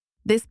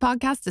This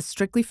podcast is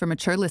strictly for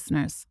mature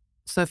listeners,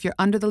 so if you're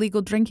under the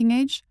legal drinking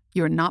age,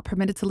 you are not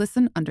permitted to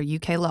listen under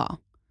UK law.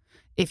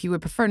 If you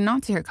would prefer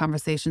not to hear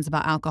conversations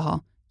about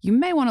alcohol, you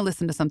may want to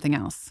listen to something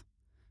else.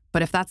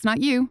 But if that's not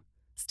you,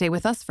 stay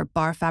with us for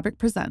Bar Fabric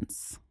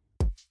Presents.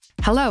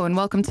 Hello and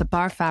welcome to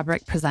Bar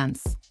Fabric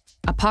Presents,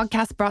 a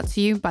podcast brought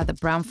to you by the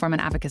Brown-Forman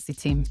Advocacy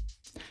Team.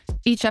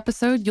 Each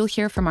episode, you'll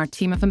hear from our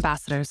team of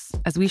ambassadors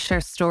as we share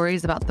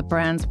stories about the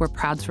brands we're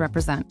proud to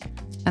represent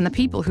and the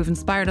people who've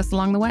inspired us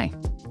along the way.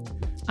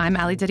 I'm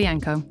Ali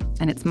Didienko,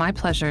 and it's my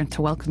pleasure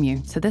to welcome you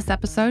to this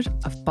episode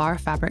of Bar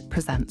Fabric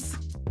Presents.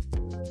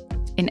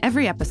 In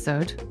every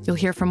episode, you'll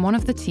hear from one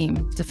of the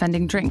team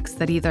defending drinks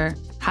that either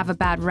have a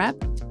bad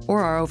rep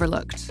or are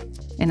overlooked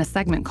in a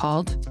segment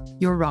called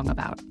You're Wrong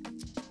About.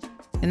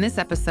 In this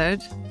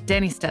episode,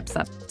 Danny steps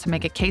up to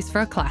make a case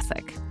for a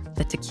classic,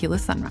 the Tequila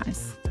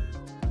Sunrise.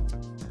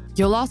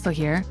 You'll also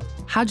hear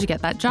How'd You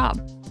Get That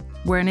Job?,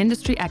 where an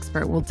industry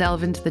expert will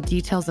delve into the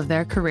details of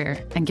their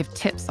career and give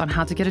tips on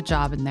how to get a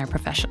job in their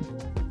profession.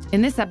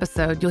 In this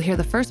episode, you'll hear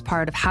the first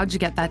part of How'd You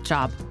Get That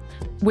Job?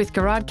 With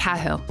Gearóid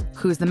Cahill,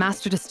 who is the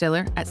master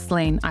distiller at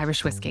Slane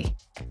Irish Whiskey.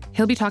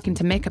 He'll be talking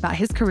to Mick about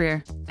his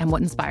career and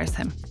what inspires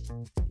him.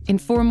 In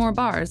Four More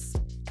Bars,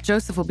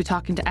 Joseph will be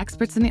talking to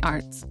experts in the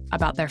arts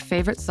about their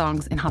favorite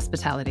songs in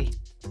hospitality.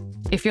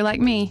 If you're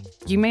like me,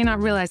 you may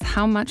not realize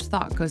how much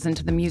thought goes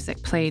into the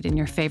music played in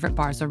your favorite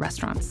bars or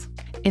restaurants.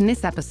 In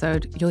this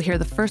episode, you'll hear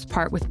the first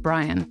part with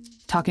Brian,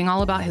 talking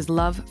all about his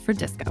love for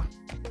disco.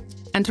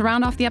 And to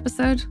round off the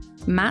episode,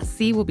 Matt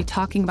C. will be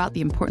talking about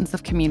the importance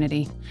of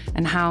community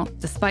and how,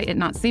 despite it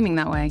not seeming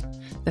that way,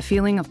 the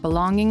feeling of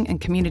belonging and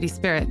community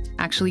spirit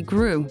actually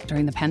grew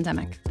during the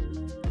pandemic.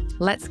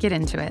 Let's get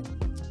into it.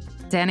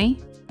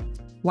 Danny,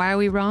 why are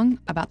we wrong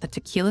about the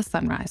Tequila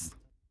Sunrise?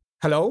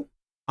 Hello,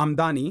 I'm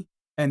Danny,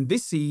 and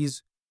this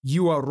is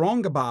You Are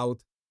Wrong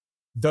About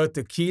the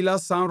Tequila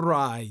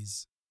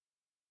Sunrise.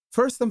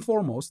 First and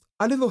foremost,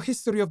 a little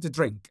history of the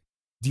drink.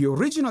 The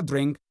original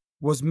drink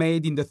was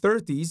made in the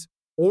 30s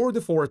or the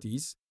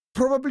 40s,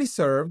 probably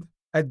served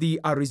at the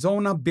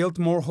Arizona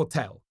Biltmore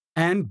Hotel,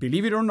 and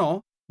believe it or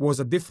not, was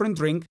a different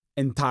drink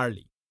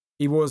entirely.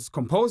 It was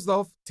composed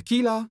of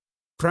tequila,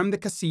 creme de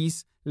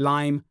cassis,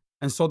 lime,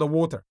 and soda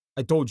water.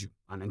 I told you,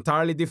 an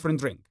entirely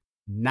different drink.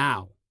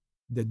 Now,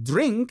 the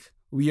drink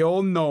we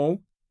all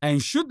know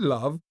and should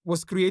love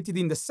was created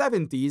in the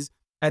 70s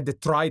at the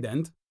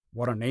Trident.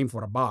 What a name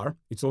for a bar.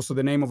 It's also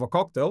the name of a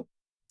cocktail,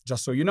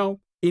 just so you know,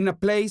 in a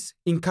place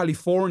in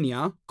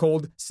California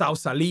called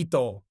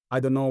Sausalito. I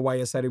don't know why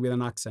I said it with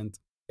an accent.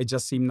 It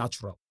just seemed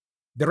natural.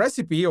 The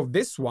recipe of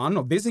this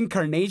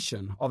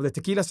incarnation of the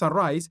Tequila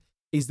Sunrise,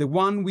 is the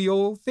one we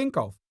all think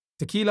of.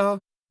 Tequila,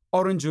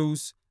 orange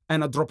juice,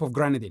 and a drop of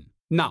grenadine.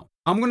 Now,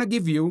 I'm going to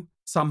give you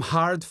some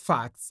hard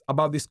facts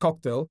about this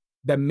cocktail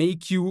that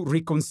make you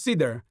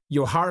reconsider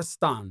your hard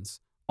stance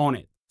on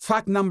it.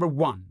 Fact number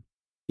 1.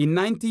 In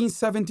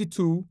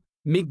 1972,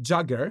 Mick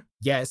Jagger,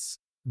 yes,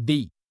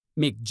 the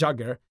Mick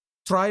Jagger,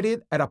 tried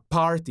it at a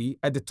party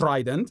at the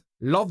Trident,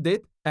 loved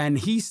it, and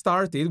he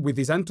started, with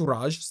his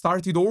entourage,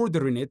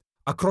 ordering it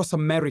across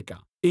America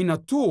in a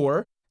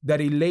tour that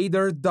he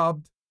later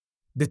dubbed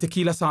the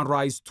Tequila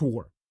Sunrise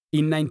Tour.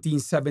 In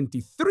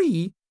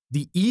 1973,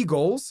 the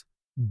Eagles,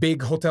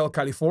 big Hotel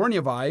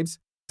California vibes,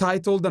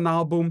 titled an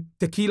album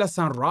Tequila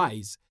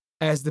Sunrise,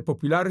 as the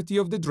popularity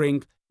of the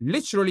drink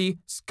literally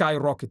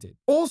skyrocketed.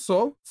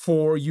 Also,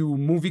 for you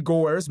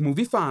moviegoers,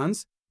 movie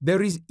fans,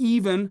 there is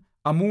even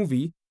a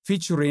movie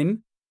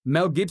featuring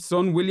Mel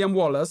Gibson, William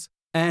Wallace,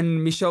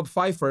 and Michelle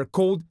Pfeiffer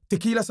called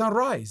Tequila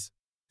Sunrise.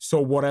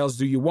 So what else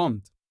do you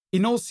want?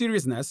 In all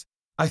seriousness,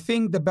 I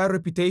think the bad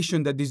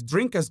reputation that this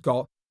drink has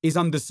got is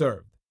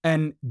undeserved.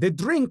 And the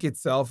drink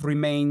itself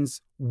remains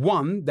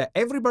one that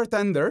every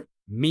bartender,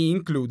 me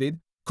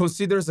included,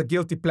 considers a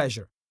guilty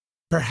pleasure.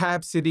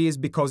 Perhaps it is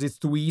because it's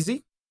too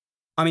easy?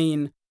 I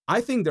mean, I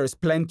think there's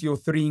plenty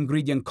of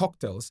 3-ingredient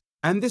cocktails,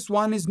 and this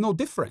one is no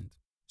different.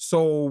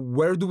 So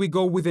where do we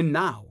go with it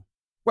now?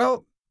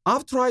 Well,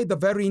 I've tried a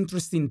very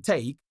interesting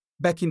take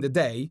back in the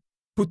day,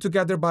 put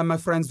together by my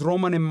friends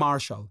Roman and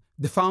Marshall,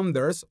 the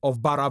founders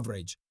of Bar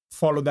Average.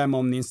 Follow them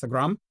on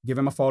Instagram, give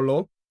them a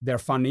follow. They're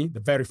funny,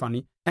 they're very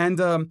funny. And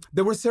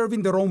they were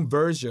serving their own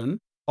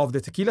version of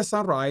the Tequila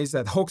Sunrise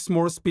at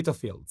Hawksmoor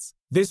Spitalfields.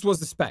 This was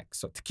the spec.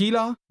 So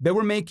tequila, they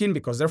were making,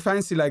 because they're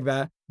fancy like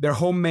that, their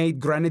homemade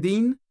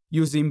grenadine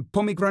using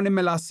pomegranate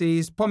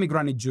molasses,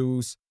 pomegranate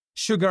juice,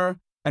 sugar,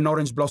 and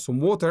orange blossom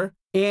water,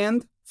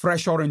 and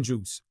fresh orange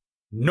juice.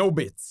 No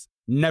bits,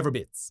 never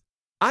bits.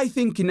 I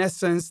think in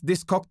essence,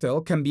 this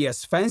cocktail can be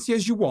as fancy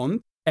as you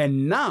want,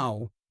 and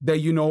now that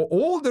you know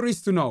all there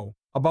is to know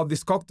about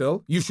this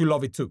cocktail, you should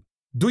love it too.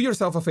 Do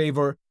yourself a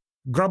favor,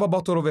 grab a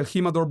bottle of El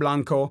Jimador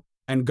Blanco,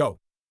 and go.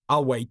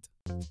 I'll wait.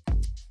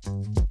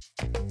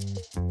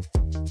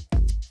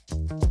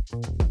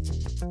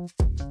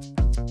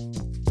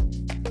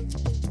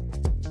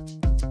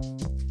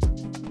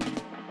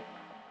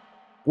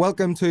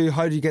 Welcome to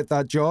How Do You Get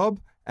That Job?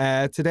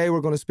 Today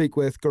we're going to speak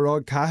with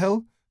Gearóid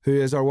Cahill, who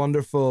is our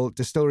wonderful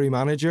distillery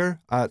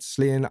manager at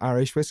Slane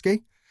Irish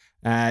Whiskey.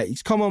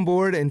 He's come on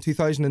board in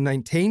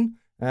 2019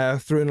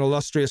 through an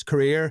illustrious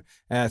career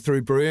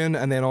through brewing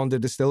and then on to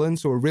distilling.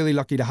 So we're really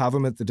lucky to have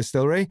him at the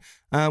distillery.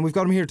 We've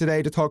got him here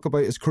today to talk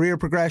about his career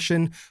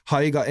progression,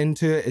 how he got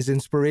into it, his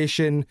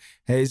inspiration,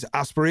 his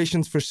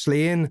aspirations for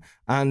Slane,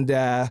 and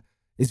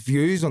his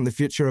views on the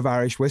future of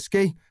Irish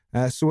whiskey.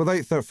 So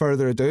without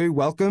further ado,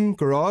 welcome,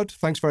 Gearóid.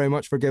 Thanks very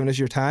much for giving us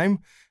your time.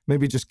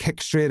 Maybe just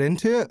kick straight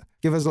into it.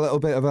 Give us a little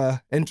bit of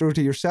a intro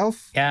to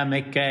yourself. Yeah,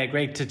 Mick,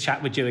 great to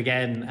chat with you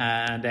again,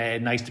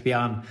 and nice to be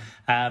on.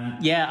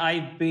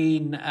 I've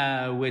been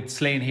with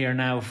Slane here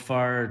now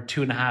for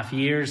 2.5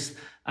 years,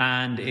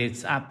 and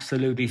it's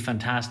absolutely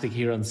fantastic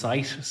here on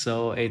site.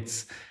 So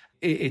it's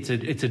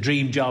a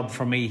dream job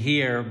for me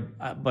here,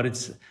 but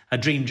it's a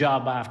dream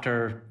job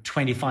after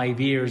 25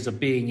 years of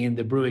being in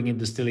the brewing and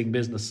distilling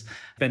business.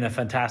 It's been a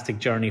fantastic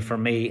journey for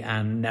me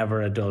and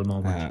never a dull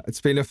moment. It's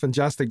been a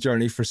fantastic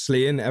journey for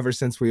Slane ever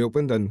since we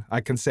opened, and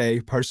I can say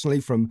personally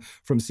from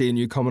seeing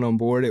you coming on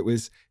board, it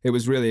was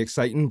really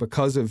exciting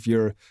because of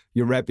your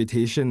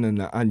reputation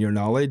and your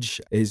knowledge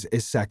is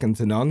second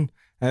to none.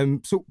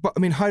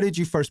 How did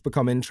you first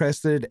become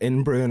interested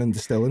in brewing and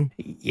distilling?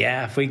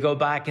 Yeah, if we go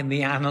back in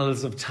the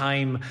annals of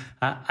time,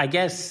 I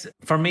guess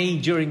for me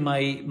during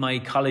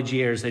my college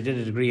years, I did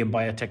a degree in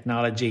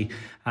biotechnology.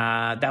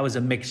 That was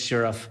a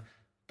mixture of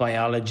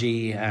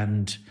biology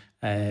and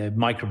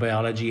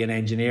microbiology and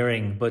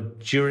engineering. But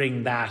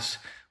during that,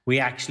 we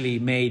actually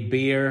made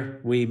beer,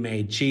 we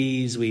made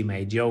cheese, we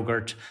made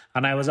yogurt.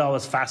 And I was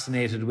always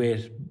fascinated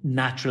with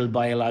natural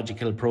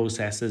biological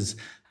processes.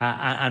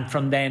 And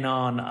from then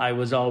on, I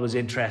was always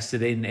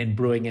interested in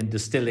brewing and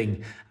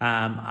distilling.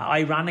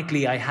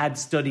 Ironically, I had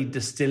studied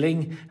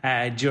distilling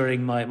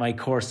during my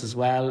course as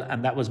well,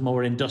 and that was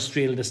more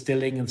industrial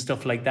distilling and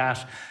stuff like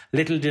that.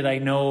 Little did I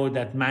know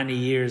that many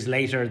years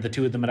later, the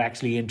two of them had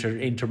actually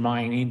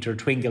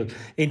intermingle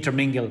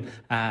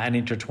and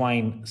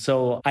intertwine.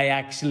 So I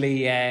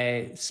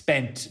actually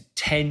spent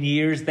 10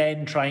 years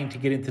then trying to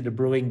get into the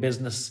brewing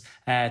business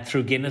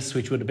through Guinness,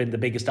 which would have been the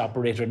biggest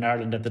operator in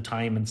Ireland at the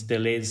time and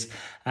still is.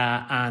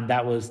 And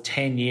that was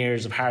 10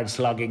 years of hard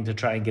slogging to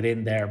try and get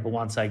in there. But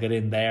once I got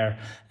in there,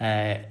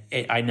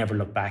 I never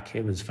looked back.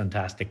 It was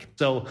fantastic.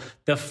 So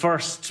the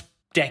first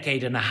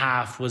decade and a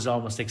half was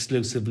almost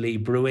exclusively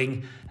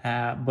brewing.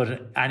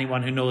 But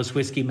anyone who knows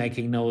whiskey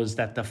making knows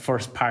that the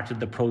first part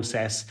of the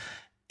process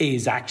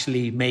is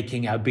actually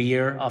making a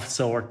beer of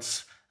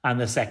sorts. And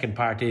the second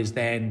part is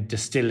then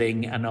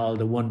distilling and all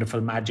the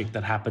wonderful magic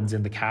that happens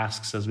in the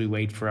casks as we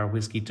wait for our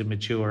whiskey to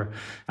mature.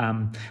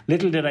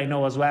 Little did I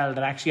know as well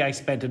that actually I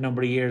spent a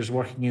number of years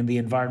working in the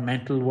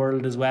environmental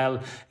world as well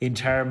in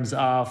terms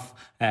of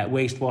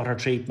wastewater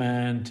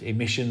treatment,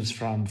 emissions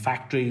from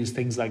factories,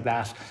 things like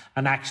that.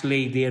 And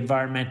actually the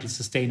environmental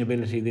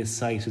sustainability of this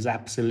site is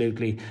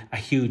absolutely a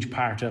huge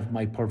part of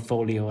my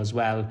portfolio as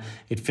well.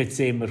 It fits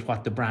in with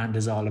what the brand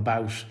is all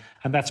about.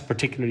 And that's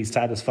particularly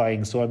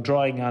satisfying. So I'm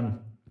drawing on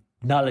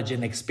knowledge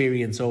and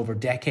experience over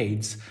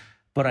decades,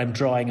 but I'm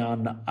drawing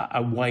on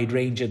a wide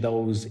range of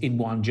those in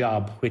one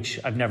job, which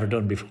I've never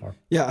done before.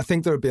 Yeah, I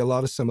think there'd be a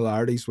lot of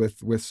similarities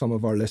with some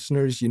of our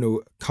listeners,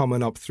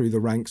 coming up through the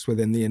ranks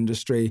within the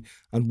industry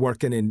and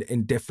working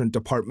in different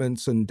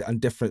departments and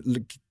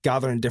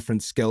gathering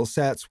different skill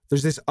sets.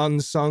 There's this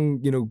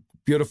unsung,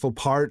 beautiful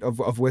part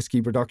of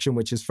whiskey production,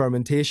 which is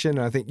fermentation.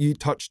 And I think you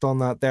touched on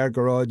that there,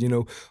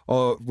 Gearóid,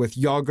 with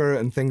yogurt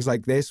and things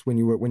like this when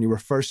you were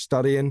first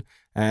studying.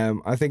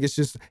 I think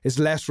it's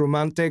less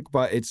romantic,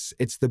 but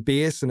it's the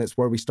base, and it's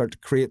where we start to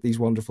create these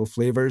wonderful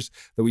flavors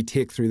that we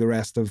take through the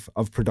rest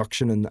of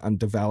production and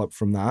develop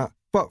from that.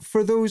 But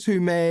for those who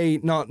may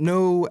not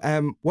know,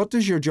 what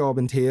does your job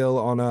entail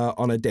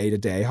on a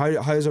day-to-day? How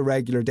does a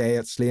regular day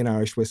at Slane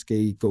Irish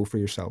Whiskey go for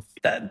yourself?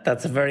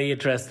 That's a very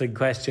interesting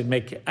question,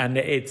 Mick, and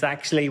it's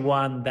actually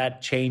one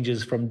that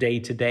changes from day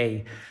to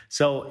day.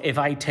 So if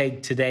I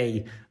take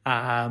today,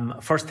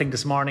 first thing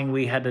this morning,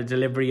 we had a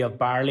delivery of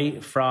barley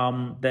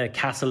from the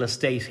Castle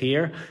Estate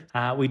here.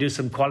 We do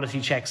some quality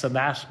checks on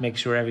that, make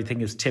sure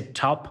everything is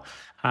tip-top.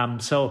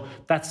 So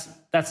that's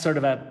sort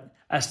of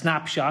a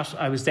snapshot.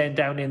 I was then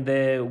down in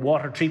the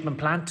water treatment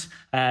plant,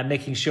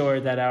 making sure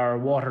that our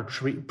water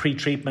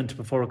pre-treatment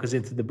before it goes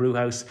into the brew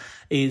house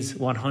is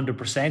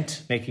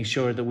 100%, making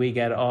sure that we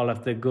get all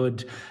of the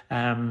good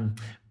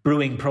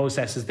brewing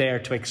processes there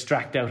to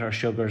extract out our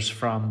sugars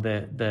from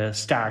the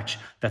starch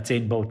that's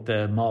in both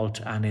the malt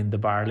and in the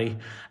barley.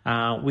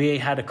 We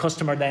had a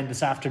customer then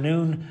this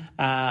afternoon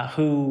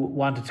who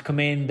wanted to come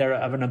in. They're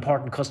an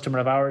important customer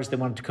of ours. They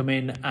wanted to come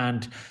in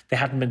and they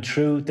hadn't been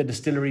through the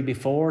distillery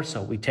before.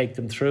 So we take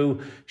them through,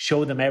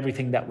 show them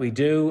everything that we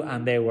do,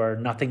 and they were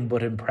nothing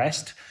but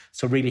impressed.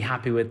 So really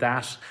happy with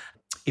that.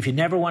 If you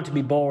never want to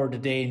be bored a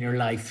day in your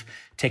life,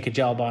 take a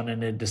job on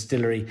in a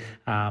distillery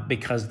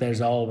because there's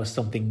always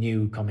something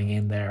new coming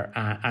in there.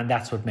 And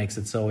that's what makes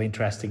it so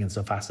interesting and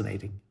so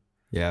fascinating.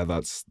 Yeah,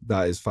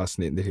 that is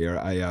fascinating to hear.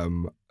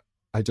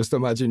 I just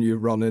imagine you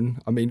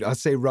running. I mean, I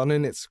say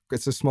running, it's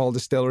a small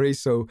distillery.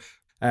 So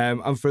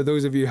And for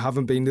those of you who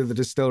haven't been to the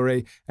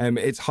distillery,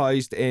 it's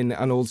housed in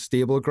an old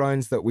stable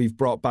grounds that we've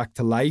brought back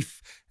to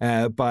life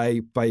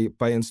by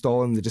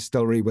installing the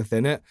distillery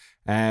within it.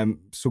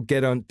 So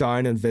get on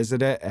down and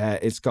visit it.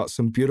 It's got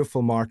some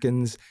beautiful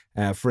markings,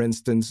 for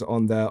instance,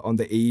 on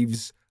the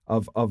eaves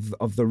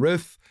of the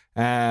roof,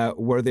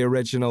 where the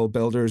original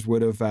builders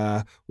would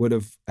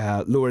have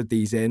lowered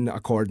these in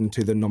according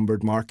to the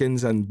numbered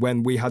markings. And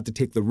when we had to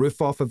take the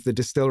roof off of the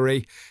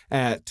distillery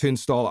to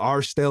install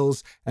our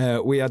stills,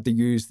 we had to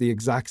use the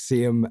exact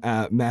same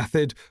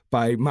method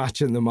by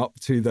matching them up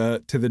to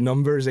the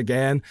numbers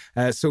again.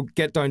 So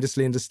get down to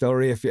Slane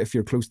Distillery if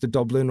you're close to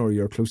Dublin or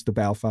you're close to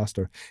Belfast,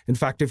 or in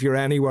fact if you're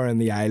anywhere in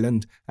the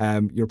island,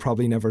 you're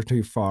probably never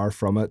too far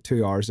from it.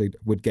 2 hours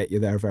would get you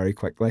there very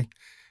quickly.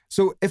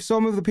 So if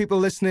some of the people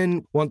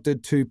listening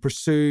wanted to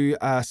pursue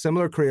a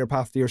similar career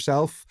path to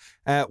yourself,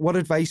 what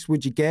advice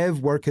would you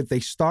give? Where could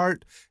they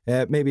start?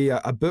 Maybe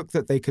a book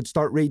that they could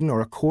start reading or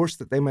a course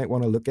that they might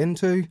want to look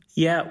into?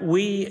 Yeah,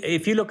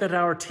 if you look at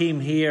our team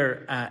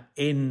here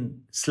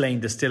in Slane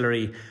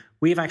Distillery,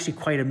 we have actually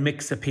quite a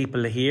mix of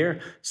people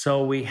here.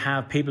 So we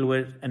have people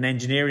with an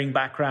engineering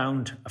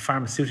background, a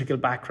pharmaceutical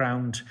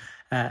background,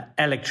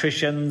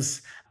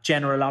 electricians,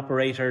 general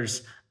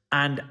operators.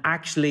 And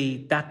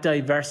actually, that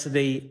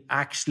diversity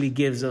actually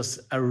gives us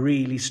a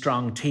really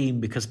strong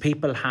team, because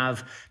people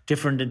have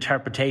different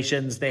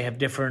interpretations. They have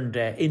different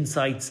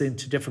insights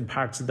into different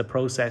parts of the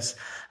process.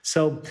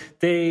 So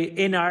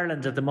in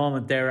Ireland at the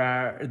moment,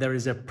 there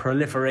is a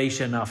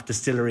proliferation of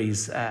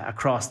distilleries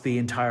across the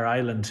entire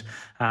island.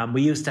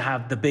 We used to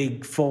have the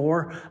big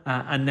four,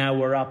 and now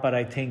we're up at,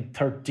 I think,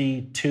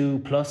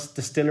 32 plus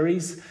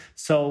distilleries.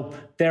 So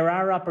there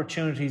are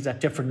opportunities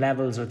at different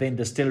levels within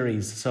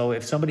distilleries. So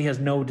if somebody has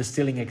no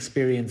distilling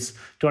experience,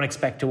 don't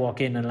expect to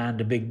walk in and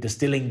land a big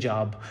distilling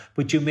job,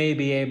 but you may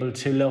be able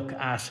to look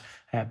at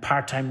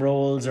part-time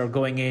roles or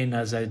going in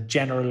as a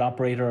general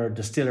operator or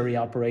distillery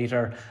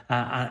operator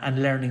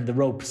and learning the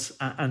ropes.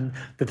 And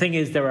the thing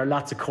is, there are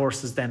lots of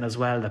courses then as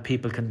well that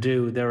people can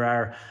do. There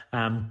are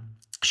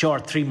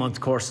short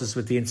 3-month courses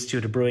with the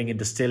Institute of Brewing and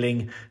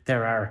Distilling.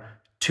 There are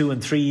 2-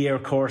 and 3-year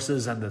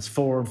courses, and there's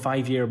 4- and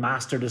 5-year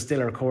master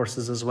distiller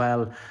courses as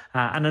well,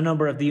 and a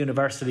number of the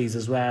universities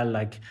as well,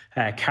 like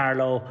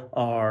Carlow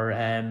or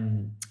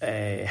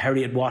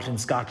Heriot-Watt in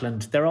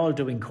Scotland. They're all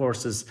doing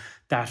courses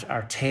that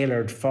are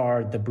tailored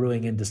for the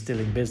brewing and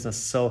distilling business.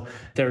 So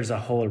there's a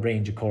whole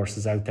range of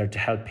courses out there to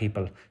help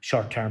people,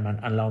 short-term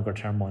and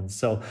longer-term ones.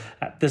 So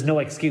there's no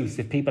excuse.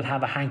 If people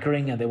have a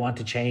hankering and they want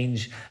to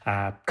change,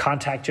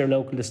 contact your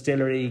local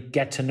distillery,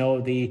 get to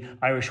know the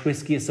Irish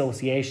Whisky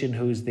Association,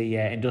 who's the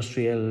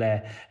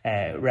industrial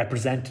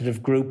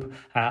representative group,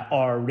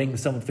 or ring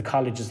some of the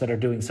colleges that are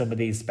doing some of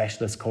these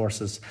specialist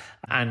courses.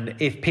 And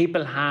if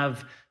people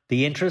have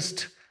the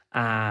interest,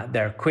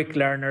 they're quick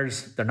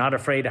learners, they're not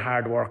afraid of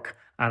hard work,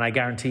 and I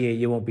guarantee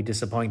you won't be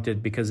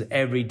disappointed, because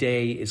every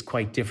day is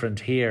quite different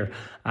here.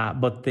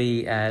 But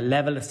the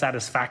level of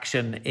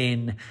satisfaction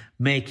in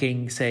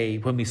making, say,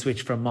 when we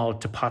switch from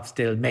malt to pot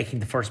still, making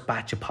the first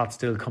batch of pot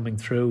still coming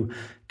through,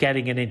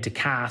 getting it into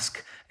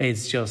cask,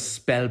 is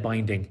just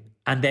spellbinding.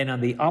 And then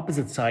on the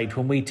opposite side,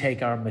 when we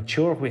take our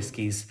mature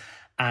whiskies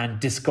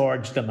and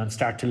disgorge them and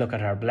start to look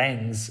at our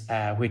blends,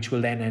 which will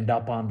then end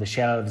up on the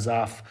shelves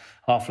off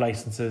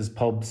licenses,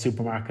 pubs,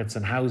 supermarkets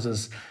and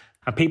houses.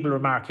 And people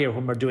remark here,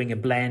 when we're doing a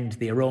blend,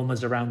 the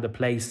aromas around the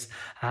place,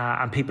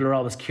 and people are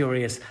always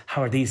curious,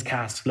 how are these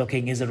casks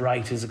looking? Is it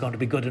right? Is it going to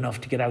be good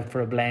enough to get out for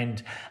a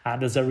blend?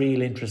 And there's a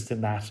real interest in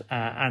that.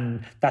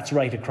 And that's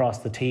right across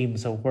the team.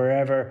 So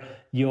whatever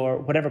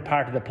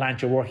part of the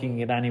plant you're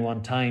working at any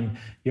one time,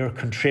 you're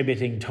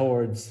contributing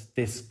towards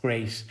this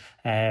great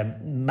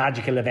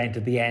magical event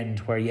at the end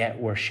where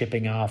we're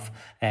shipping off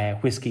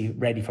whiskey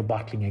ready for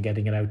bottling and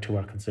getting it out to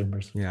our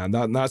consumers. Yeah,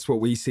 and that's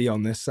what we see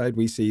on this side.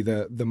 We see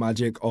the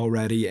magic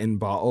already in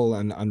bottle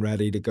and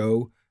ready to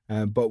go.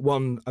 But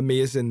one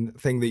amazing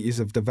thing that you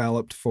have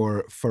developed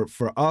for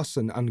us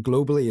and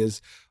globally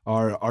is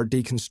our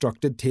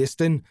deconstructed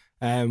tasting,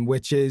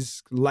 which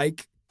is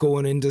like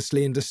going into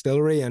Slane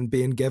Distillery and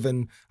being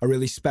given a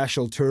really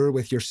special tour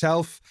with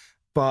yourself,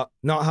 but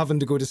not having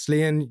to go to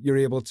Slane. You're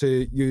able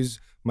to use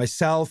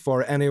myself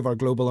or any of our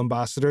global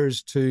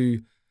ambassadors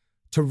to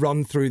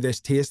run through this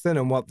tasting.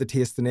 And what the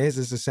tasting is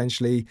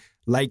essentially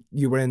like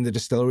you were in the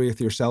distillery with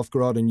yourself,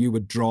 Gearóid, and you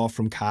would draw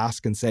from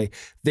cask and say,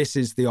 this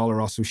is the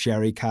Oloroso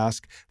sherry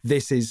cask.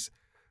 This is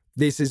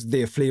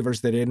the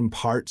flavours that it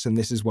imparts, and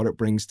this is what it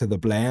brings to the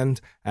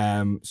blend.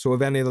 So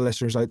if any of the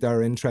listeners out there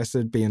are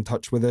interested, be in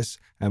touch with us,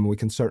 and we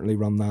can certainly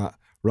run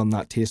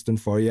that tasting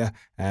for you.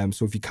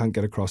 So if you can't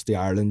get across to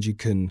Ireland, you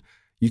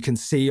can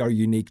see our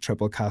unique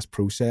triple cask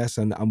process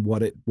and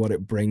what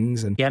it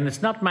brings. And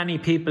it's not many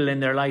people in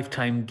their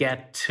lifetime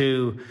get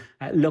to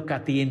look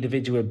at the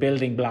individual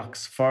building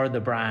blocks for the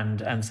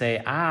brand and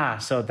say,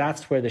 so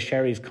that's where the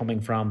sherry's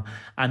coming from,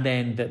 and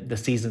then the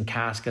seasoned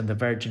cask and the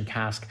virgin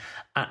cask,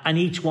 and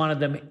each one of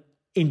them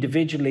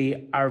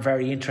individually are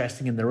very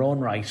interesting in their own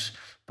right.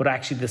 But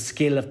actually the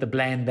skill of the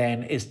blend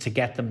then is to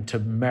get them to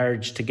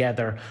merge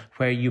together,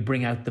 where you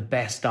bring out the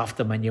best of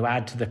them and you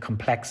add to the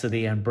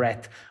complexity and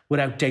breadth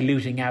without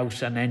diluting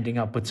out and ending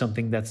up with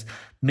something that's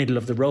middle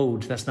of the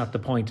road. That's not the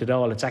point at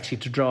all. It's actually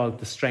to draw out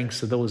the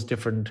strengths of those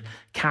different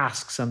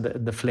casks and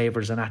the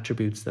flavours and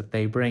attributes that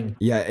they bring.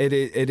 Yeah, it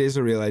is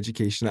a real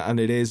education, and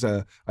it is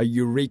a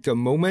eureka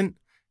moment.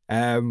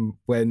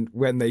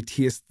 When they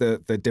taste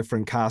the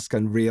different cask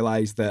and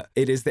realize that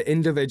it is the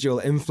individual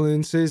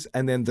influences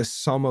and then the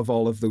sum of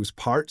all of those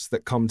parts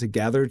that come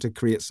together to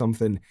create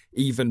something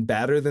even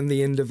better than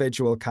the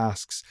individual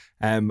casks.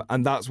 And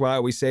that's why I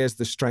always say is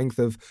the strength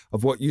of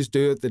what you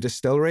do at the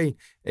distillery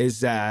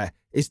is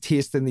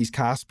tasting these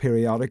casks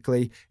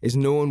periodically, is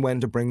knowing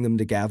when to bring them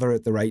together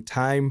at the right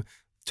time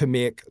to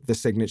make the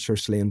signature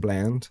Slane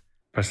blend.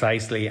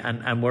 Precisely.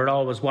 And we're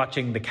always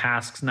watching the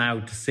casks now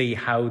to see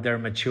how they're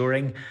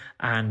maturing.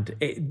 And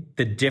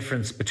the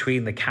difference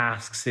between the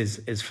casks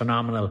is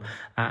phenomenal.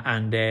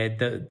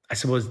 I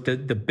suppose the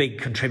big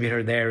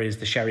contributor there is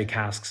the sherry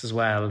casks as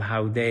well,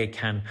 how they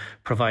can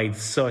provide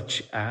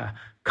such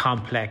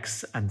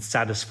complex and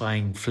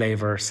satisfying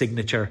flavour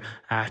signature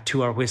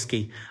to our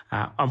whiskey.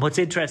 And what's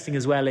interesting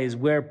as well is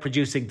we're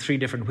producing 3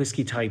 different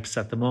whiskey types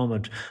at the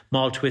moment: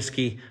 malt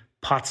whiskey,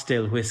 pot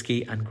still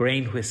whiskey and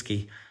grain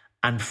whiskey.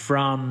 And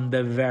from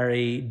the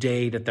very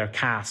day that they're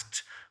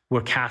casked,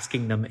 we're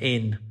casking them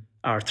in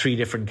our 3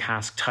 different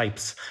cask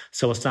types.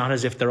 So it's not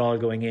as if they're all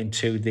going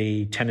into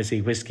the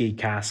Tennessee whiskey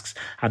casks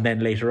and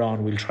then later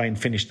on we'll try and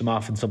finish them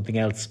off in something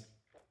else.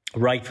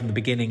 Right from the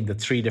beginning, the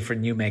 3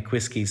 different new make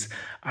whiskies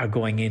are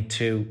going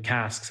into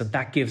casks. And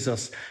that gives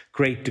us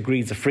great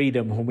degrees of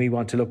freedom when we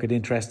want to look at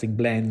interesting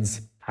blends.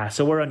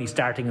 So we're only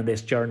starting on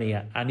this journey,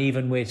 and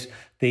even with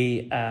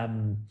the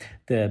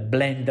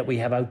blend that we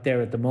have out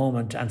there at the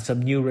moment and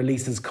some new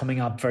releases coming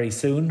up very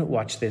soon,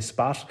 watch this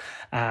spot.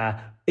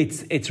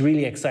 It's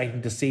really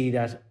exciting to see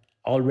that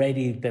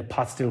already the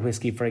pot still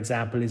whiskey, for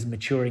example, is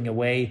maturing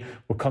away.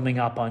 We're coming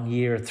up on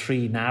year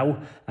 3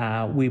 now.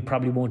 We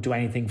probably won't do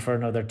anything for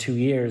another 2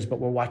 years, but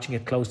we're watching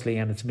it closely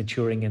and it's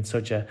maturing in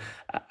such a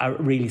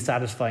really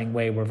satisfying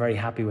way. We're very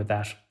happy with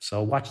that.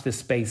 So watch this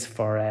space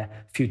for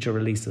future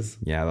releases.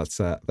 Yeah, that's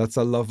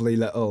a lovely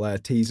little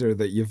teaser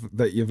that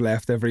you've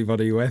left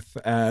everybody with.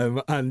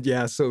 And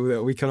yeah, so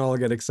that we can all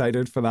get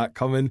excited for that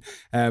coming.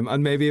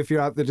 And maybe if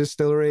you're at the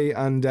distillery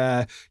and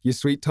you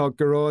sweet talk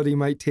Gearóid, he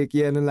might take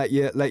you in and let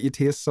you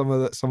taste some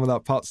of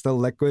that pot still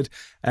liquid.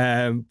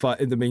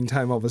 But in the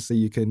meantime, obviously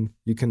you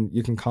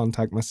can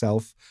contact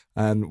myself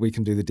and we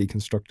can do the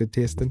deconstructed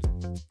tasting.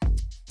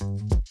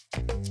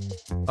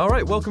 All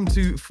right, welcome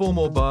to 4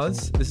 More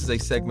Bars. This is a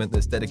segment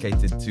that's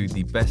dedicated to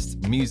the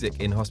best music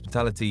in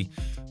hospitality,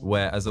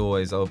 where, as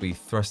always, I'll be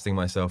thrusting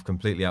myself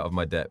completely out of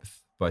my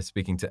depth by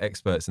speaking to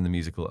experts in the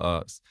musical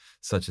arts,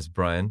 such as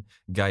Brian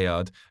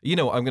Gaillard. You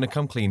know what, I'm going to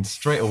come clean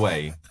straight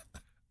away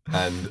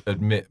and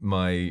admit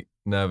my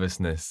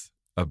nervousness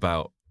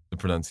about the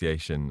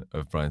pronunciation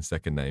of Brian's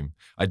second name.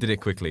 I did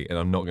it quickly, and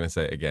I'm not going to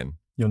say it again.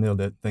 You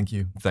nailed it. Thank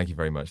you. Thank you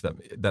very much.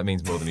 That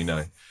means more than you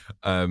know.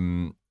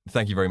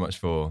 Thank you very much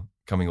for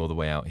coming all the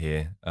way out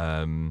here.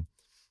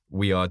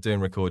 We are doing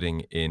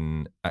recording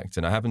in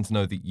Acton. I happen to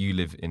know that you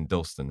live in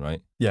Dalston,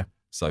 right? Yeah.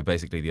 So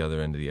basically the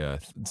other end of the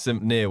earth,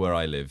 near where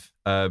I live.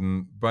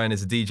 Brian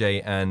is a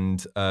DJ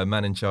and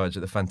man in charge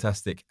at the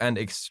fantastic and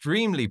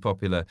extremely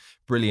popular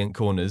Brilliant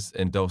Corners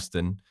in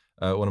Dalston.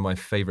 One of my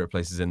favourite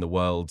places in the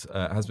world.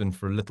 Has been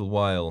for a little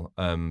while,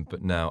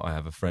 but now I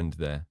have a friend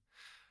there.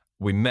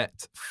 We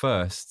met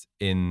first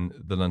in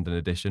the London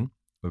edition,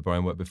 where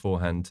Brian worked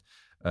beforehand,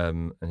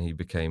 and he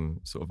became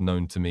sort of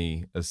known to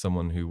me as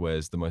someone who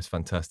wears the most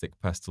fantastic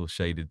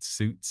pastel-shaded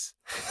suits.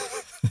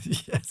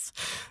 Yes.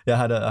 Yeah, I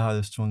had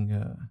a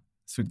strong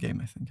suit game,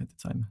 I think, at the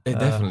time. It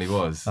definitely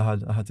was. I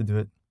had to do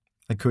it.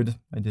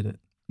 I did it.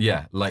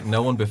 Yeah, like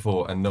no one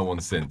before and no one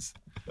since.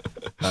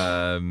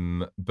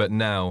 But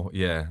now,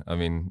 yeah, I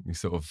mean, you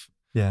sort of...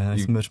 Yeah,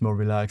 it's much more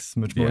relaxed,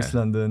 much more East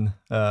London.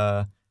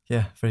 Yeah,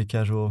 very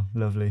casual,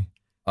 lovely.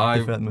 I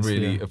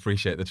really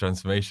appreciate the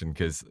transformation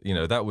because, you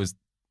know, that was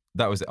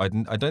it.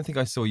 I don't think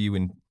I saw you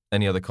in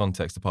any other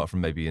context apart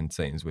from maybe in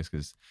Satan's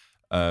Whiskers.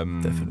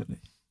 Definitely.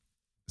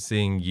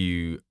 Seeing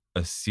you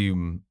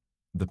assume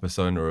the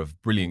persona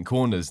of Brilliant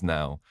Corners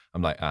now,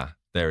 I'm like,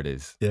 there it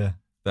is. Yeah.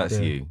 That's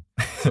you.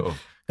 Sort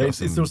of.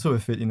 It's also a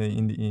fit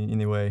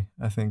in a way,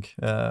 I think.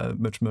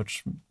 Much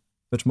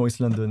more East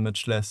London,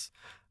 much less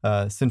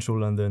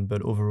Central London,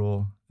 but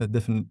overall a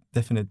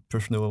definite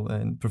personal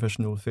and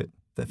professional fit.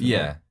 Definitely.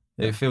 Yeah.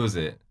 It feels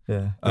it.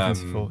 Yeah,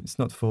 it's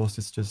not forced.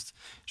 It's just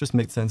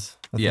makes sense.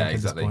 I think,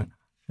 exactly. At this point.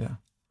 Yeah.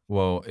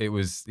 Well, it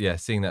was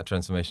seeing that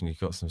transformation. You've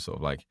got some sort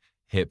of like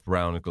hip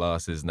round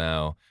glasses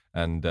now,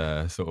 and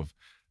sort of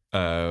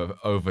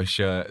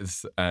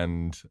overshirts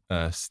and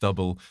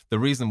stubble. The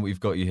reason we've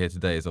got you here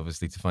today is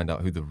obviously to find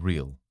out who the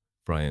real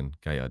Brian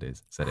Gaillard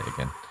is. Said it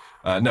again.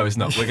 No, it's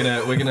not. We're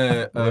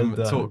gonna well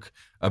talk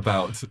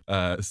about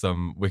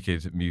some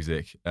wicked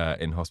music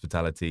in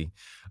hospitality,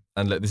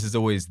 and look, this is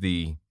always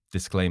the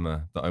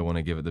disclaimer that I want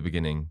to give at the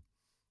beginning,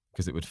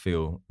 because it would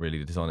feel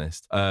really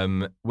dishonest.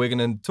 We're going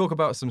to talk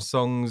about some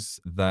songs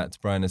that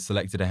Brian has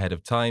selected ahead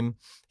of time.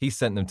 He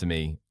sent them to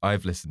me.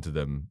 I've listened to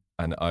them,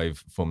 and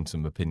I've formed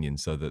some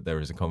opinions so that there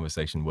is a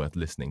conversation worth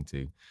listening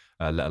to,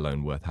 let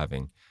alone worth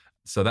having.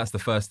 So that's the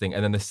first thing.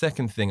 And then the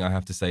second thing I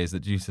have to say is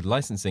that due to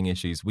licensing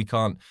issues, we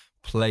can't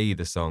play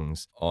the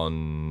songs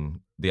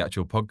on the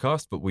actual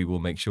podcast, but we will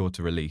make sure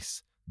to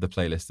release the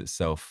playlist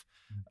itself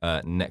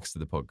next to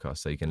the podcast,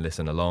 so you can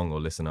listen along or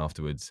listen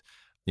afterwards.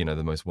 You know,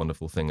 the most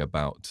wonderful thing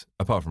about,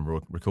 apart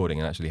from recording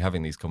and actually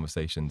having these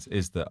conversations,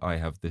 is that I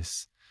have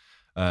this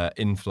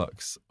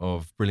influx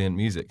of brilliant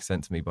music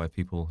sent to me by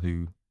people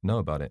who know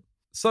about it.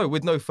 So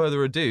with no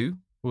further ado,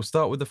 we'll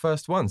start with the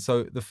first one.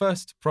 So the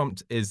first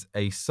prompt is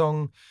a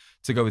song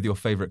to go with your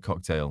favorite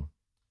cocktail.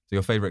 So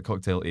your favorite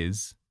cocktail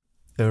is?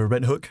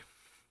 Red Hook.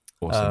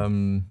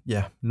 Awesome.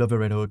 Love a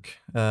Red Hook.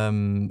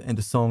 And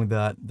the song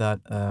that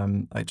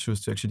I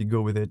chose to actually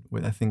go with it,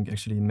 I think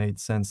actually made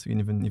sense,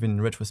 even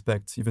in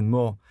retrospect, even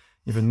more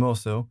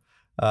so.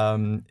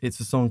 It's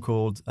a song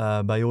called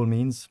By All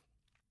Means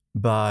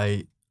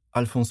by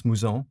Alphonse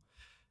Mouzon,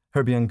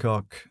 Herbie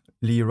Hancock,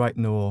 Lee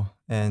Ritenour,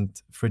 and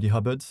Freddie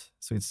Hubbard.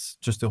 So it's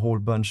just a whole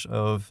bunch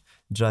of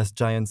jazz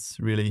giants,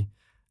 really.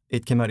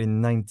 It came out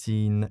in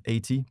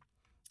 1980.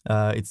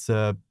 It's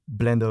a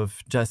blend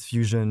of jazz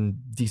fusion,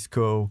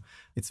 disco.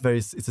 It's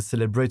a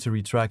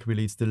celebratory track,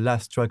 really. It's the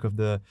last track of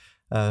the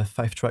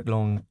 5-track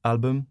long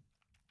album.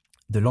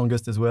 The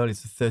longest as well.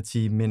 It's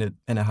 30-minute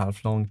and a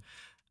half long,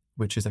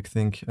 which is, I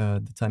think,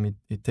 the time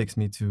it takes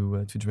me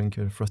to drink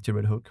a Frosty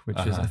Red Hook, which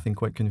is, I think,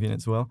 quite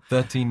convenient as well.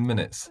 13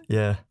 minutes.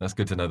 Yeah. That's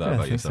good to know that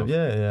about yourself. So.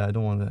 Yeah. I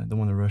don't want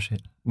to rush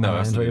it. No,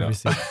 absolutely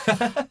enjoy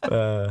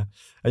every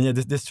and yeah,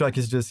 this track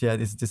is just,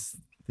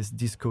 this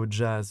disco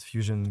jazz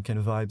fusion kind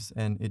of vibes,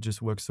 and it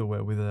just works so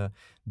well with the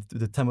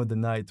time of the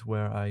night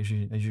where I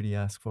usually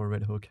ask for a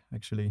Red Hook,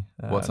 actually.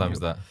 What time is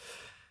that?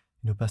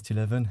 Past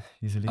 11,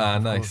 usually.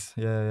 Nice.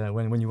 Yeah.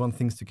 When you want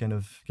things to kind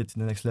of get to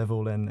the next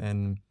level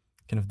and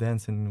kind of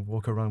dance and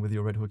walk around with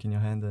your Red Hook in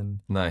your hand and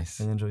nice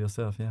and enjoy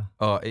yourself, yeah.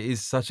 Oh, it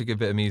is such a good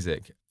bit of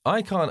music.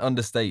 I can't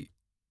overstate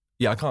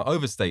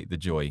the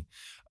joy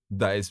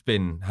that it's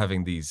been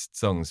having these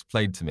songs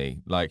played to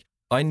me. Like,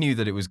 I knew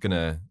that it was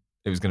gonna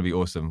be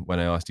awesome when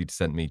I asked you to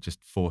send me just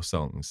 4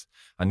 songs.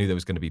 I knew there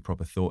was going to be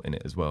proper thought in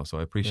it as well, so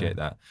I appreciate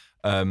that.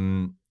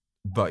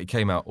 But it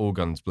came out all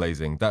guns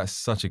blazing. That's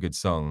such a good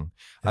song.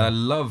 Yeah. And I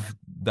love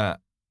that.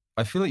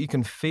 I feel like you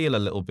can feel a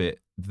little bit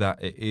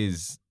that it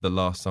is the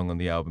last song on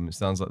the album. It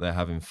sounds like they're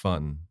having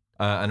fun.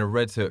 And a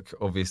Red Hook,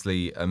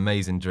 obviously,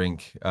 amazing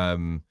drink,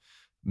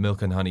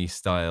 milk and honey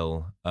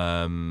style,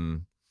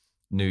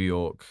 New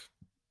York,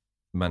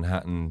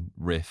 Manhattan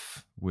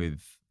riff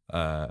with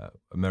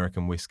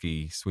American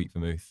whiskey, sweet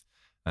vermouth,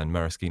 and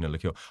maraschino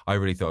liqueur. I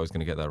really thought I was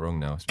going to get that wrong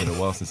now. It's been a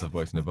while since I've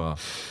worked in a bar.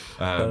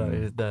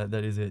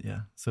 That is it,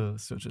 yeah. So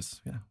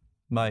just, yeah,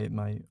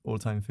 my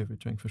all-time favorite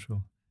drink for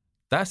sure.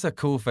 That's a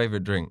cool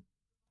favorite drink.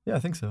 Yeah, I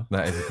think so.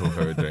 That is a cool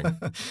favorite drink.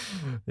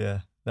 Yeah,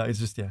 no, it's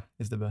just,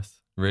 it's the best.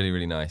 Really,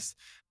 really nice.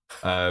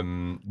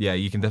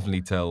 You can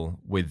definitely tell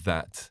with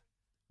that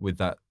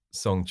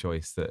song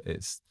choice that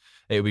it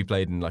will be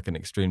played in like an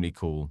extremely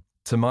cool,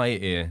 to my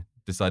ear,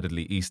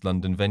 decidedly East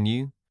London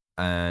venue.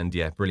 And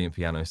yeah, brilliant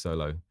piano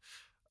solo.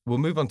 We'll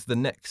move on to the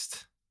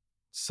next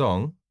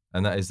song,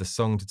 and that is the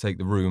song to take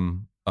the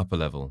room up a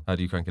level. How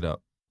do you crank it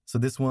up? So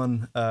this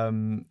one,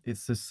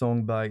 it's a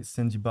song by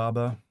Sandy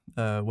Barber,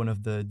 one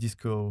of the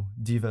disco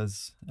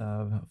divas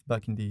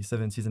back in the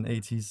 70s and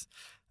 80s.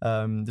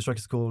 The track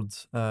is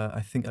called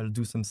I Think I'll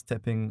Do Some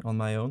Stepping on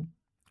My Own.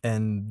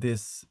 And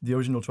the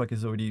original track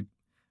is already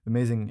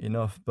amazing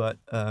enough, but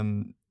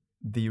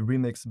the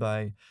remix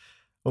by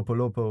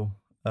Opolopo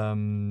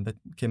that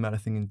came out, I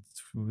think, in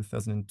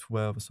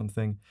 2012 or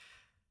something,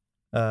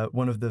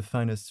 one of the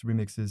finest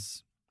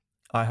remixes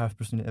I have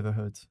personally ever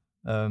heard.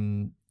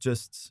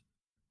 Just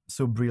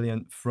so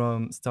brilliant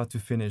from start to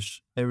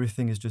finish.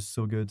 Everything is just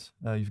so good.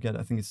 You've got,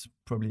 I think it's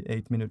probably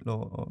 8 minutes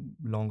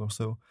long or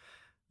so.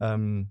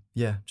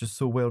 Just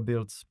so well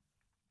built.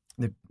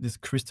 This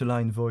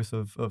crystalline voice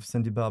of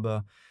Sandy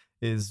Barber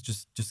is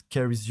just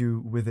carries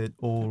you with it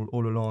all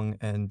along,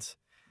 and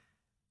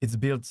it's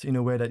built in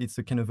a way that it's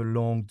a kind of a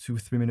long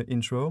 2-3 minute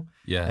intro.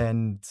 Yeah.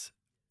 And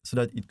so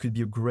that it could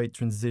be a great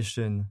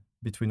transition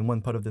between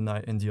one part of the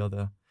night and the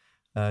other.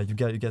 You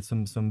get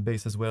some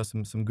bass as well,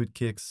 some good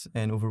kicks,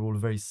 and overall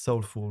very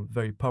soulful,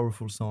 very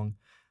powerful song.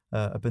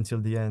 Up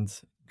until the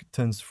end, it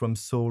turns from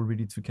soul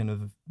really to kind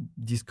of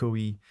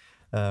disco-y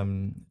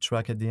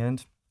track at the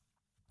end.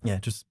 Yeah,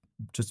 just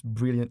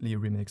brilliantly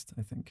remixed,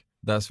 I think.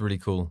 That's really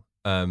cool.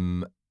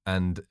 And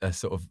a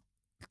sort of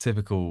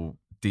typical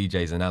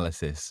DJ's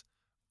analysis.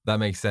 That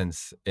makes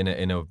sense in a.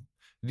 Did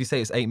you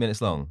say it's 8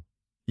 minutes long?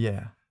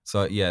 Yeah.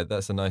 So yeah,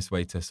 that's a nice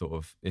way to sort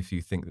of, if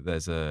you think that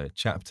there's a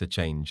chapter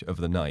change of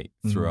the night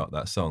throughout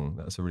that song,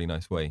 that's a really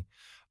nice way.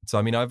 So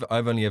I mean, I've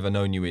only ever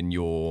known you in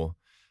your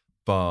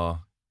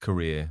bar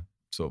career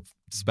sort of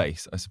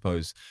space, I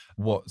suppose.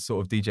 What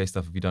sort of DJ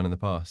stuff have you done in the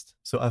past?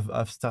 So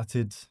I've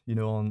started,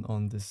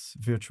 on this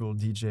virtual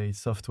DJ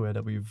software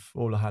that we've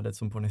all had at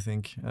some point, I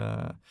think.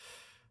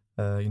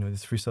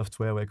 This free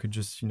software where I could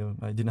just,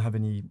 I didn't have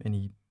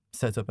any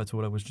setup at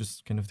all. I was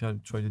just kind of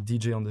trying to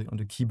DJ on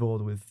the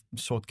keyboard with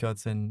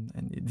shortcuts, and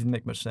it didn't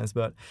make much sense.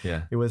 But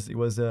yeah, it was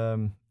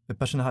a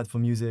passion I had for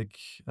music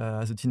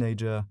as a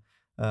teenager.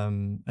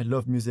 I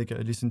loved music. I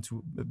listened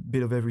to a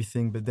bit of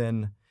everything, but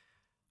then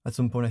at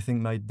some point, I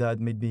think my dad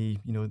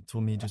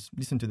told me just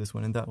listen to this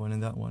one and that one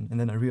and that one, and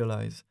then I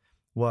realized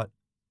what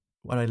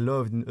I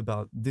loved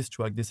about this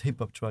track, this hip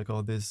hop track,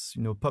 or this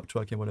pop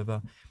track and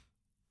whatever,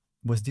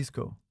 was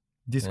disco.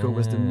 Disco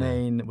was the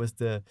main, was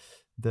the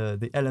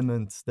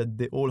elements that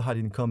they all had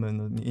in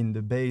common in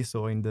the bass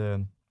or in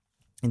the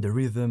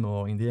rhythm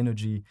or in the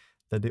energy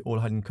that they all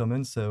had in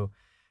common. So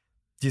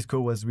disco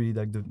was really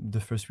like the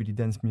first really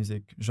dance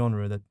music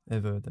genre that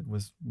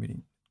was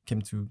really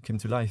came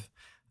to life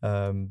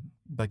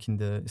back in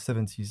the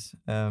 70s.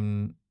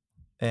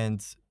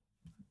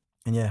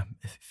 And yeah,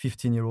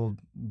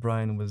 15-year-old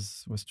Brian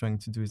was trying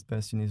to do his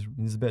best in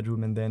his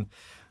bedroom, and then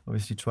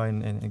obviously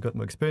trying and got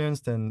more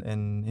experienced and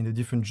in the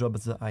different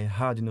jobs that I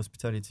had in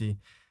hospitality.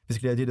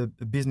 Basically, I did a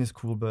business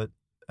school, but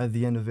at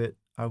the end of it,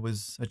 I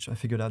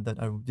figured out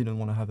that I didn't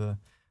want to have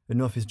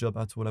an office job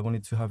at all. I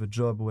wanted to have a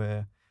job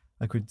where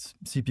I could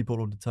see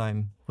people all the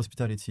time,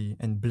 hospitality,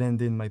 and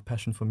blend in my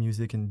passion for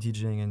music and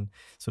DJing and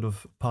sort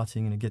of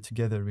partying and get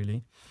together,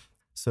 really.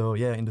 So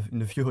yeah, in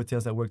the few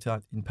hotels I worked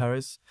at in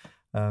Paris,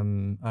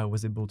 I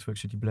was able to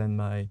actually blend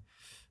my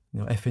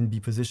F&B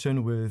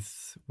position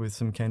with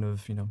some kind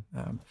of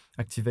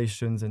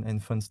activations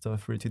and fun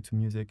stuff related to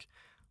music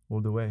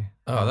all the way.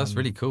 Oh, that's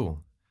really cool.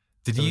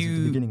 Did you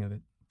the beginning of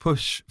it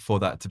push for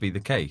that to be the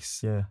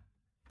case? Yeah.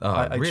 Oh,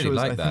 I really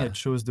like that. I think I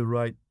chose the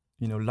right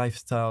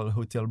lifestyle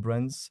hotel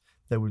brands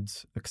that would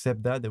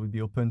accept that would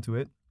be open to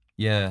it.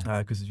 Yeah.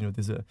 Because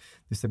there's a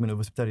segment of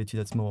hospitality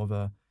that's more of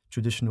a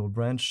traditional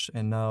branch,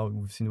 and now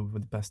we've seen over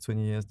the past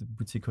 20 years the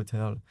boutique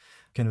hotel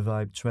kind of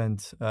vibe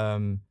trend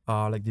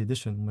are like the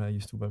Edition, where I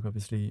used to work,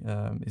 obviously,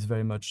 is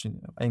very much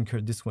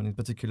anchored, this one in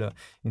particular,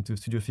 into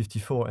Studio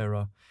 54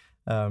 era,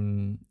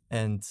 and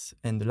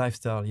the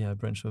lifestyle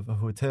branch of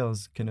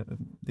hotels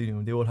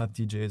they all have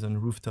DJs on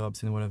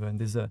rooftops and whatever, and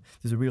there's a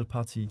real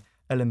party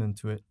element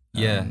to it.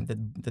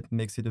 That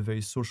makes it a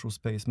very social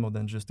space more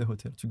than just a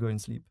hotel to go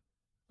and sleep.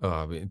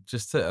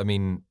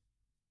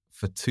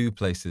 For two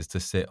places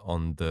to sit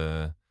on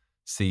the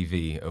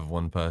CV of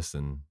one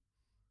person,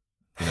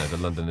 the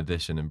London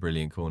Edition and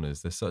Brilliant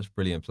Corners, they're such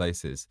brilliant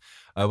places.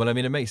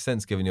 It makes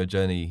sense given your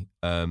journey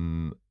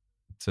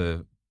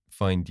to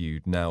find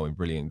you now in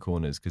Brilliant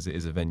Corners, because it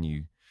is a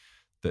venue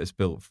that is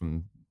built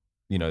from,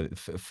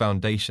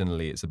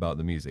 foundationally it's about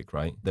the music,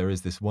 right? There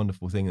is this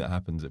wonderful thing that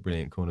happens at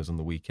Brilliant Corners on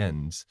the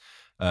weekends.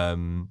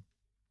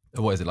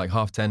 What is it, like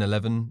 10:30,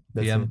 11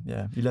 p.m?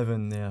 Yeah,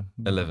 11, yeah.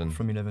 11.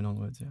 From 11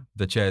 onwards, yeah.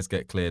 The chairs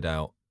get cleared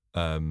out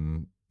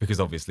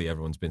because obviously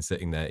everyone's been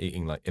sitting there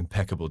eating like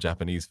impeccable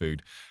Japanese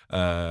food.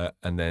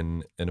 And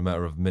then in a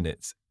matter of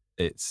minutes,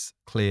 it's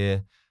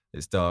clear,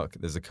 it's dark,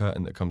 there's a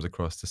curtain that comes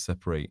across to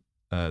separate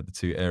the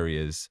two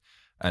areas,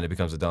 and it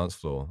becomes a dance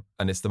floor.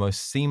 And it's the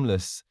most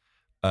seamless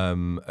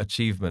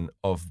achievement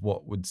of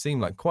what would seem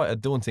like quite a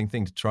daunting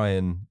thing to try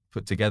and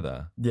put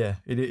together. Yeah,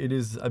 it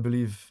is, I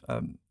believe...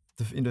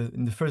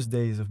 in the first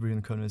days of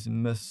Brilliant Corners, it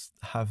must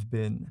have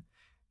been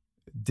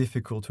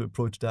difficult to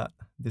approach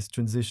this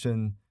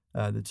transition,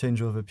 the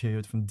changeover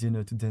period from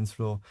dinner to dance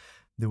floor,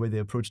 the way they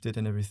approached it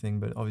and everything.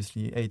 But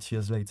obviously, 8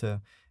 years later,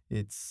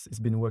 it's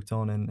been worked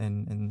on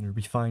and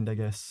refined, I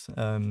guess,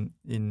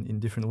 in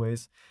different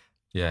ways.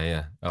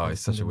 Yeah. Oh,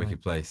 it's such a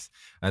wicked place.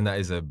 And that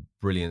is a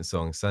brilliant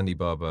song. Sandy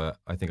Barber,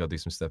 I think I'll do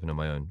some stepping on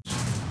my own.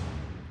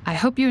 I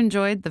hope you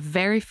enjoyed the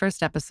very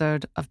first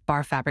episode of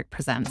Bar Fabric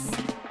Presents.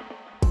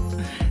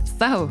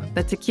 So,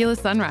 the Tequila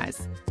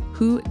Sunrise.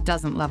 Who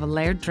doesn't love a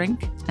layered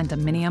drink and a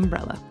mini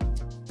umbrella?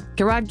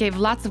 Garad gave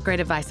lots of great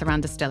advice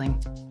around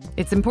distilling.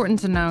 It's important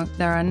to know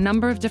there are a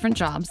number of different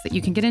jobs that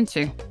you can get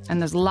into,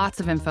 and there's lots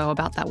of info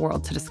about that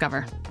world to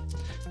discover.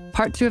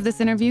 Part 2 of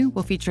this interview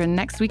will feature in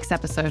next week's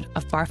episode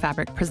of Bar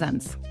Fabric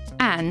Presents.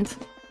 And,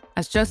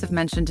 as Joseph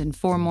mentioned in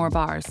 4 More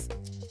Bars,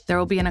 there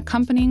will be an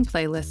accompanying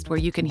playlist where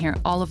you can hear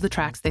all of the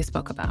tracks they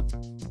spoke about.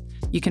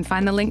 You can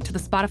find the link to the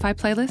Spotify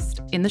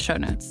playlist in the show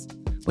notes,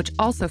 which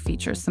also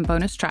features some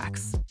bonus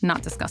tracks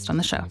not discussed on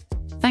the show.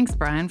 Thanks,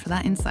 Brian, for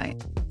that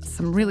insight.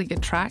 Some really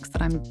good tracks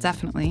that I'm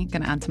definitely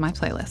going to add to my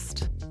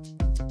playlist.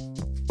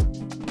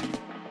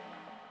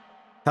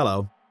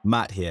 Hello,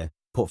 Matt here,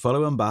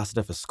 Portfolio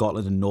Ambassador for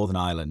Scotland and Northern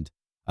Ireland,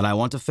 and I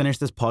want to finish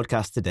this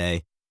podcast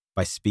today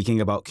by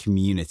speaking about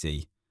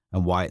community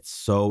and why it's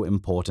so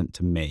important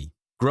to me.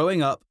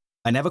 Growing up,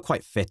 I never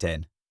quite fit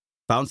in,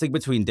 bouncing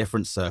between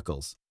different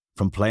circles,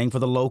 from playing for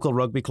the local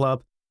rugby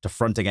club to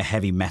fronting a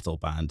heavy metal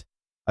band.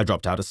 I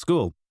dropped out of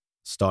school,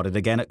 started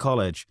again at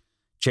college,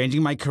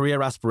 changing my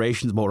career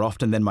aspirations more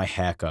often than my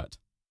haircut.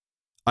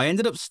 I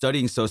ended up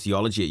studying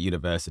sociology at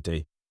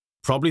university,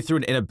 probably through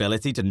an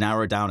inability to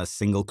narrow down a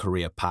single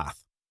career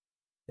path.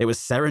 It was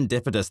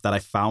serendipitous that I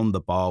found the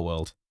bar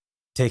world,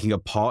 taking a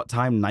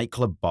part-time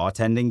nightclub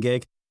bartending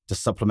gig to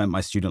supplement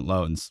my student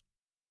loans.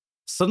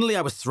 Suddenly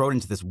I was thrown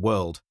into this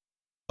world,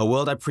 a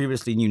world I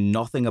previously knew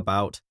nothing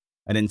about,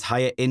 an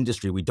entire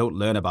industry we don't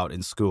learn about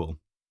in school.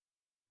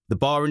 The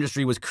bar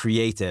industry was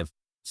creative,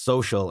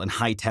 social, and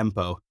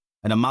high-tempo,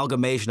 an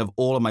amalgamation of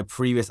all of my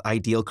previous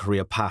ideal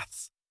career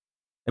paths.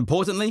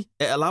 Importantly,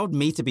 it allowed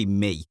me to be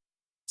me,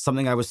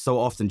 something I was so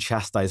often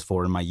chastised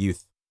for in my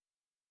youth.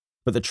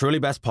 But the truly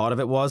best part of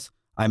it was,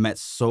 I met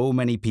so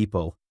many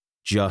people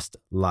just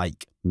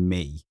like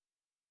me.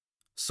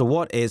 So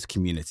what is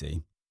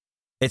community?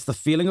 It's the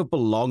feeling of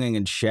belonging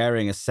and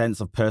sharing a sense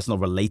of personal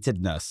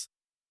relatedness.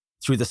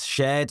 Through the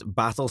shared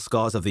battle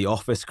scars of the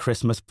office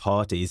Christmas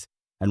parties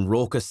and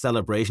raucous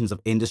celebrations of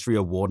industry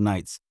award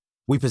nights,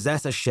 we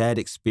possess a shared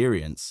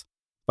experience.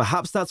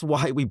 Perhaps that's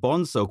why we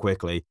bond so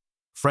quickly,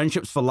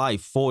 friendships for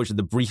life forged in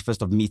the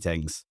briefest of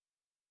meetings.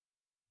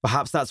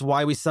 Perhaps that's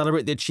why we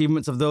celebrate the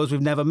achievements of those we've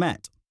never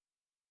met.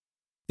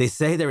 They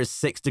say there is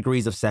 6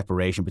 degrees of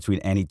separation between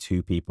any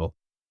two people.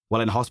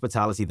 Well, in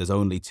hospitality, there's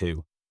only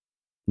 2.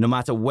 No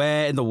matter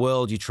where in the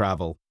world you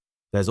travel,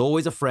 there's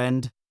always a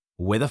friend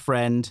with a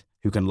friend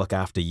who can look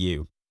after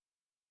you.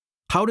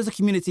 How does a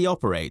community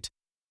operate?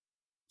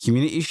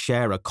 Communities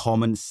share a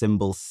common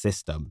symbol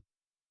system.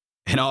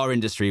 In our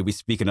industry, we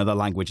speak another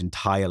language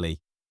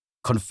entirely.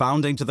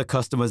 Confounding to the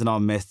customers in our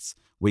midst,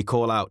 we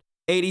call out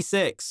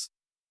 86,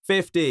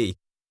 50,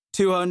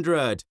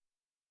 200.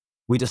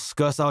 We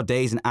discuss our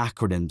days in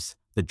acronyms,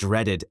 the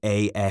dreaded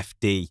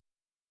AFD.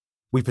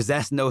 We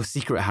possess no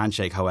secret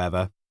handshake,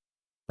 however.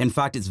 In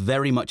fact, it's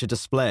very much a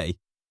display.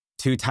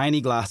 2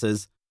 tiny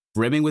glasses,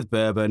 brimming with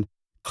bourbon,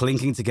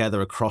 clinking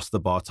together across the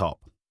bar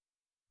top.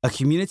 A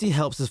community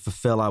helps us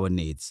fulfill our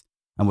needs,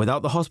 and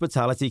without the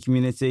hospitality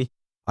community,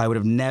 I would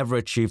have never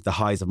achieved the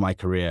highs of my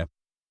career.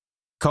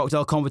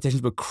 Cocktail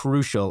competitions were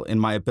crucial in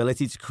my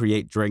ability to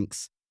create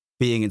drinks,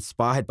 being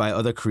inspired by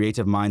other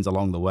creative minds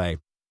along the way.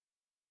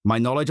 My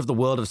knowledge of the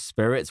world of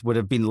spirits would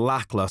have been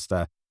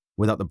lackluster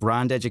without the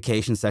brand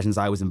education sessions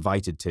I was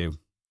invited to.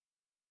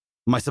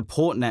 My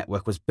support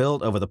network was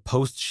built over the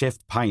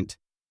post-shift pint,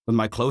 with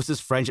my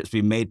closest friendships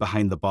being made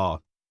behind the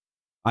bar.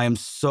 I am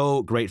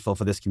so grateful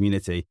for this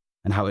community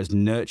and how it has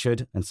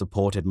nurtured and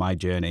supported my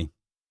journey.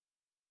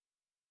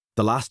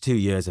 The last 2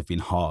 years have been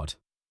hard.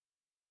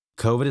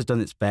 COVID has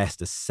done its best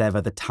to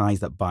sever the ties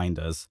that bind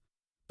us,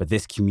 but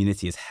this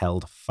community is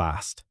held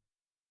fast.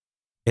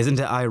 Isn't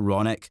it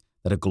ironic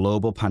that a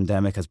global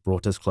pandemic has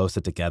brought us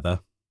closer together?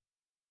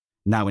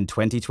 Now in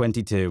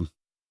 2022,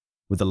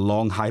 with the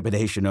long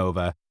hibernation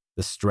over,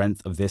 the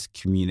strength of this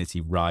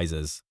community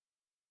rises.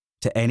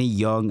 To any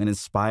young and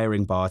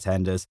inspiring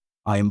bartenders,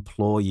 I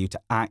implore you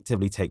to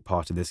actively take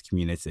part in this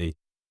community.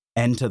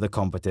 Enter the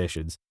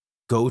competitions,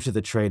 go to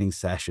the training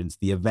sessions,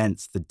 the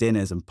events, the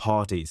dinners and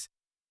parties.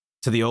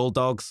 To the old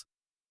dogs,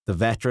 the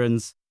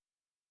veterans,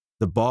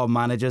 the bar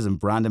managers and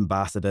brand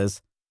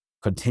ambassadors,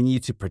 continue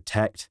to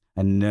protect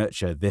and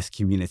nurture this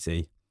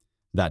community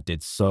that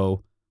did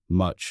so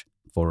much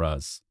for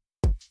us.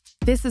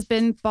 This has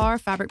been Bar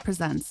Fabric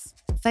Presents.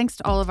 Thanks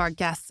to all of our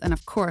guests, and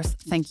of course,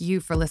 thank you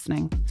for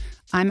listening.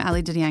 I'm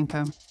Ali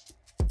Didienko.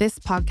 This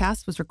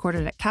podcast was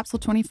recorded at Capsule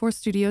 24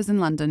 Studios in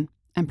London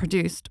and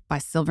produced by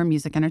Silver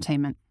Music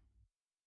Entertainment.